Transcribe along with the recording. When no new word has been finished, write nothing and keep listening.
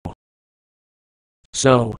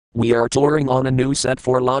So, we are touring on a new set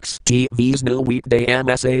for Lux TV's new weekday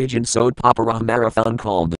Msagent soap opera marathon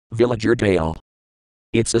called Villagerdale.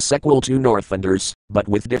 It's a sequel to Northlanders, but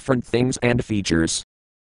with different things and features.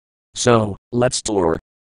 So, let's tour.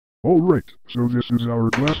 Alright, so this is our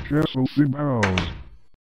glass castle thing house.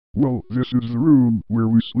 Well, this is the room where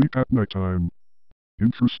we sleep at nighttime.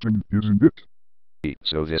 Interesting, isn't it?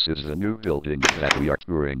 So this is the new building that we are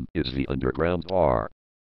touring, is the underground bar.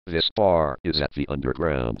 This bar is at the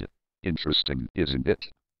underground. Interesting, isn't it?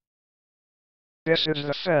 This is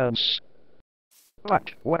the fence.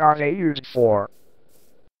 But what are they used for?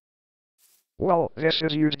 Well, this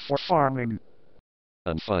is used for farming.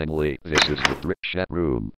 And finally, this is the brick chat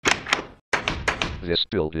room. This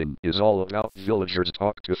building is all about villagers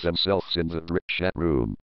talk to themselves in the brick chat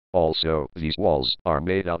room. Also, these walls are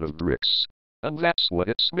made out of bricks. And that's what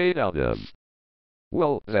it's made out of.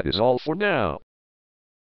 Well, that is all for now.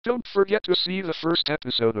 Don't forget to see the first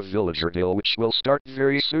episode of Villagerdale, which will start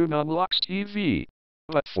very soon on Lux TV.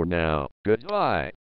 But for now, goodbye.